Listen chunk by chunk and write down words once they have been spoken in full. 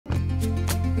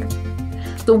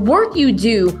The work you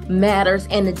do matters,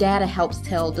 and the data helps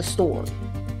tell the story.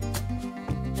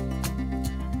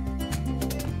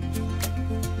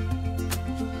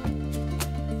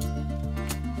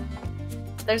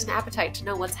 There's an appetite to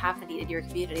know what's happening in your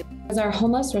community. Because our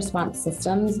homeless response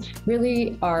systems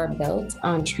really are built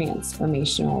on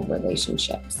transformational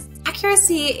relationships.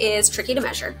 Accuracy is tricky to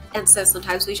measure, and so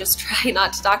sometimes we just try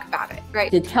not to talk about it,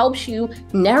 right? It helps you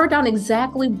narrow down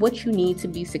exactly what you need to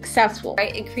be successful.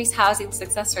 Right? Increase housing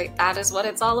success rate. That is what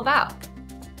it's all about.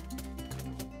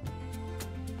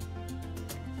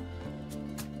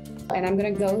 And I'm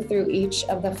going to go through each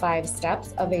of the 5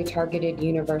 steps of a targeted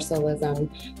universalism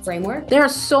framework. There are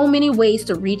so many ways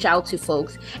to reach out to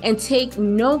folks and take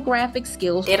no graphic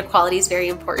skills. Data quality is very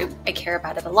important. I care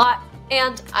about it a lot,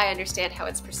 and I understand how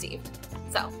it's perceived.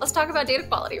 So let's talk about data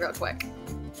quality real quick.